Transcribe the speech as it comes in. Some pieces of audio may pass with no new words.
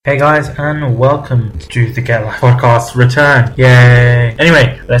Hey guys, and welcome to the Get Life Podcast return. Yay!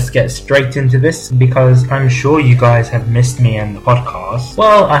 Anyway, let's get straight into this because I'm sure you guys have missed me and the podcast.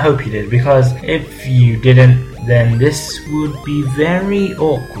 Well, I hope you did, because if you didn't, then this would be very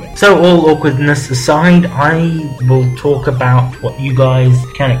awkward. So all awkwardness aside, I will talk about what you guys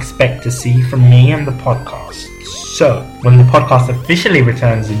can expect to see from me and the podcast. So, when the podcast officially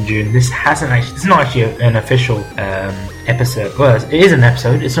returns in June, it's not actually an official episode. Well, it is an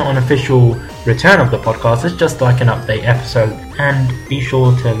episode, it's not an official return of the podcast, it's just like an update episode. And be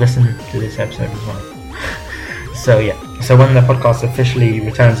sure to listen to this episode as well. So when the podcast officially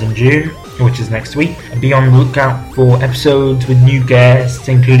returns in June, which is next week, be on the lookout for episodes with new guests,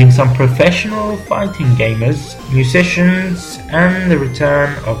 including some professional fighting gamers, musicians, and the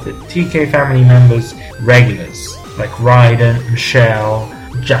return of the TK family members' regulars, like Ryden, Michelle,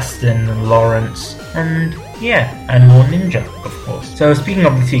 Justin, and Lawrence, and more Ninja, of course. So speaking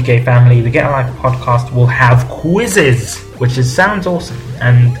of the TK family, the Get a Life podcast will have quizzes, which sounds awesome.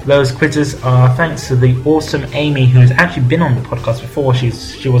 And those quizzes are thanks to the awesome Amy, who's actually been on the podcast before. She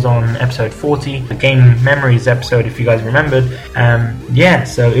was on episode 40, the Game Memories episode, if you guys remembered.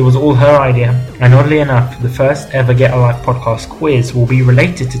 So it was all her idea. And oddly enough, the first ever Get a Life podcast quiz will be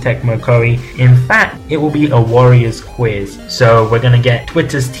related to Tecmo Koei. In fact, it will be a Warriors quiz. So we're going to get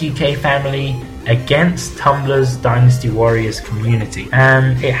Twitter's TK family against Tumblr's Dynasty Warriors community,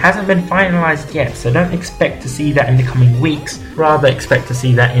 and it hasn't been finalized yet, so don't expect to see that in the coming weeks, rather expect to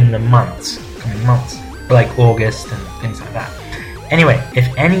see that in the coming months, like August and things like that. Anyway, if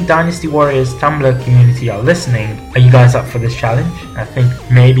any Dynasty Warriors Tumblr community are listening, are you guys up for this challenge? I think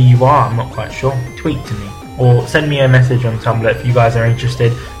maybe you are, I'm not quite sure. Tweet to me or send me a message on Tumblr if you guys are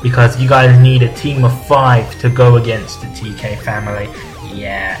interested, because you guys need a team of 5 to go against the TK family.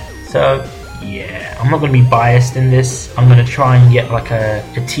 I'm not going to be biased in this. I'm going to try and get like a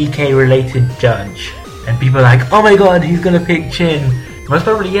TK related judge, and people are like, oh my god, he's going to pick Chin. Most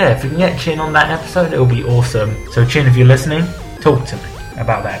probably, if we can get Chin on that episode, it'll be awesome. So Chin, if you're listening, talk to me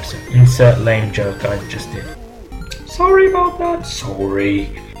about that episode. Insert lame joke I just did. Sorry about that. Sorry.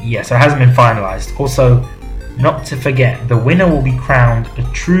 Yes, it hasn't been finalized. Also, not to forget, the winner will be crowned the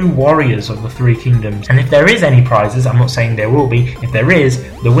true warriors of the Three Kingdoms. And if there is any prizes, I'm not saying there will be, if there is,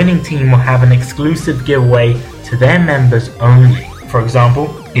 the winning team will have an exclusive giveaway to their members only. For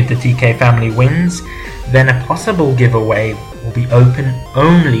example, if the TK family wins, then a possible giveaway will be open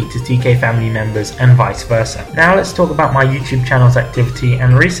only to TK family members and vice versa. Now let's talk about my YouTube channel's activity,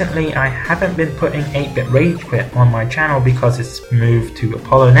 and recently I haven't been putting 8-Bit Rage Quit on my channel because it's moved to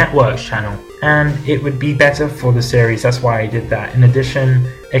Apollo Network's channel, and it would be better for the series, that's why I did that. In addition,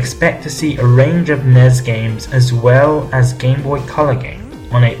 expect to see a range of NES games as well as Game Boy Color games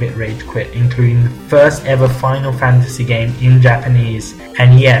on 8-Bit Rage Quit, including the first ever Final Fantasy game in Japanese.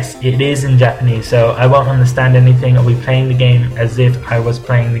 And yes, it is in Japanese, so I won't understand anything. I'll be playing the game as if I was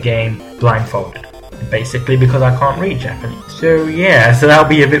playing the game blindfolded, basically because I can't read Japanese. So that'll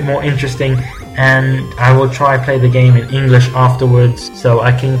be a bit more interesting, and I will try play the game in English afterwards, so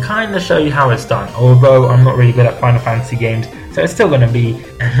I can kind of show you how it's done, although I'm not really good at Final Fantasy games, so it's still going to be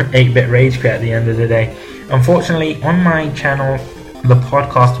 8-Bit Rage Quit at the end of the day. Unfortunately, on my channel, the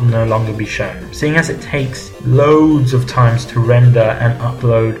podcast will no longer be shown, seeing as it takes loads of times to render and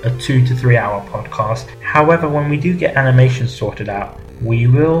upload a 2 to 3 hour podcast. However, when we do get animations sorted out, we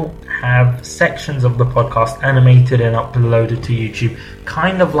will have sections of the podcast animated and uploaded to YouTube,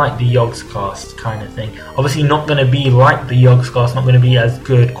 kind of like the Yogscast kind of thing. Obviously not going to be like the Yogscast, not going to be as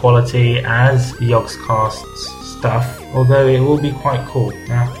good quality as the Yogscast stuff, although it will be quite cool.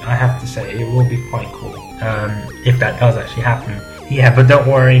 I have to say, it will be quite cool, if that does actually happen. But don't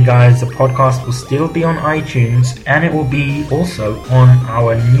worry guys, the podcast will still be on iTunes, and it will be also on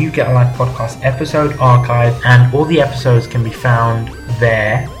our new Get a Life podcast episode archive, and all the episodes can be found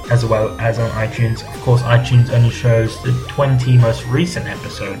there as well as on iTunes. Of course, iTunes only shows the 20 most recent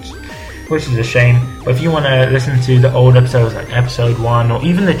episodes, which is a shame. But if you want to listen to the old episodes like episode 1 or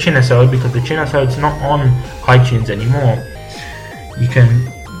even the Chinisode, because the Chinisode's not on iTunes anymore, you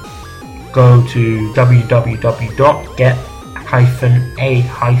can go to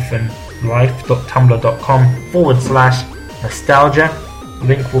www.get-a-life.tumblr.com/nostalgia.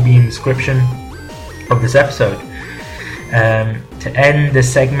 Link will be in the description of this episode. To end this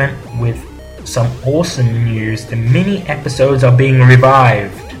segment with some awesome news, the mini episodes are being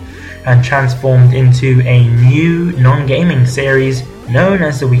revived and transformed into a new non-gaming series known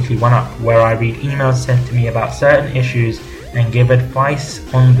as the Weekly One-Up, where I read emails sent to me about certain issues and give advice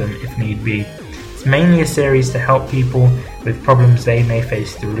on them if need be. It's mainly a series to help people with problems they may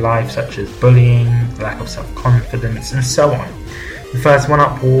face through life, such as bullying, lack of self-confidence, and so on. The first one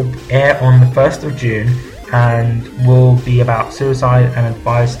up will air on the 1st of June and will be about suicide and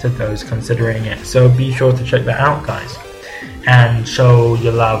advice to those considering it. So be sure to check that out, guys. And show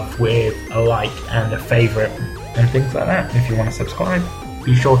your love with a like and a favourite and things like that. If you want to subscribe,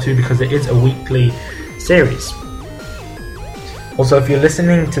 be sure to, because it is a weekly series. Also, if you're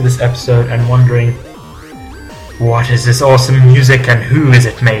listening to this episode and wondering, what is this awesome music and who is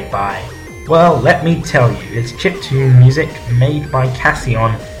it made by? Well, let me tell you, it's chiptune music made by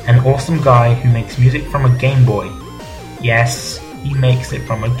Cassion, an awesome guy who makes music from a Game Boy. Yes, he makes it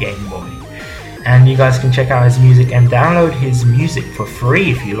from a Game Boy. And you guys can check out his music and download his music for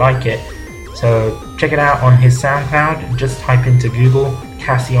free if you like it. So check it out on his SoundCloud. Just type into Google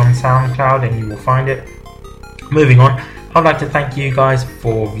Cassion SoundCloud and you will find it. Moving on, I'd like to thank you guys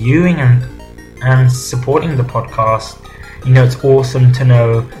for viewing and supporting the podcast. You know, it's awesome to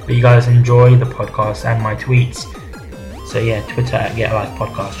know that you guys enjoy the podcast and my tweets. So yeah, Twitter at Get Alive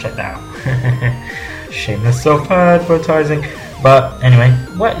Podcast, check that out. Shameless self-advertising. But anyway,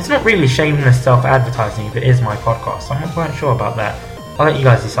 well, it's not really shameless self-advertising if it is my podcast. I'm not quite sure about that. I'll let you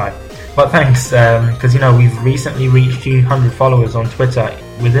guys decide. But thanks, because you know, we've recently reached 200 followers on Twitter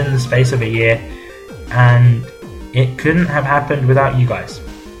within the space of a year, and it couldn't have happened without you guys.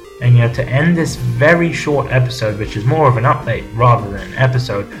 And you know, to end this very short episode, which is more of an update rather than an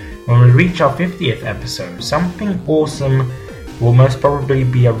episode, when we reach our 50th episode, something awesome will most probably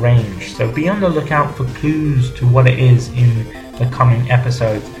be arranged. So be on the lookout for clues to what it is in the coming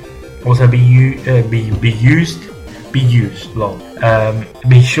episodes. Also, be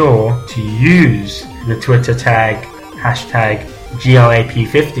sure to use the Twitter tag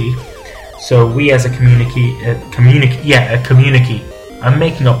 #GLAP50. So we as a community, I'm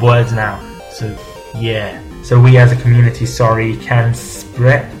making up words now. So yeah. So we as a community, can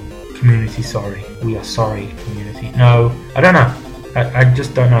spread community. We are sorry, community. No, I don't know. I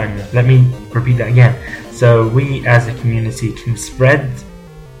just don't know anymore. Let me repeat that again. So we as a community can spread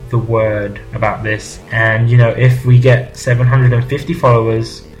the word about this, and you know, if we get 750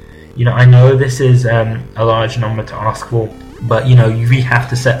 followers, you know, I know this is a large number to ask for, but you know, we have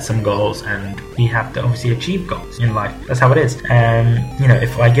to set some goals and we have to obviously achieve goals in life. That's how it is. And you know,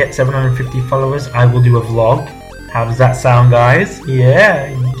 if I get 750 followers, I will do a vlog. How does that sound, guys?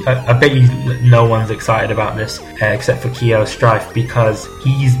 Yeah, I bet you no one's excited about this except for Keo Strife, because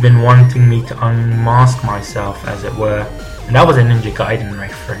he's been wanting me to unmask myself, as it were. And that was a Ninja Gaiden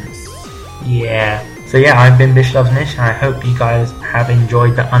reference. Yeah. So yeah, I've been Bish Loves Nish, and I hope you guys have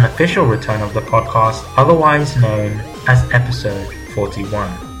enjoyed the unofficial return of the podcast, otherwise known as episode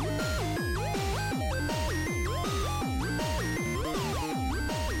 41.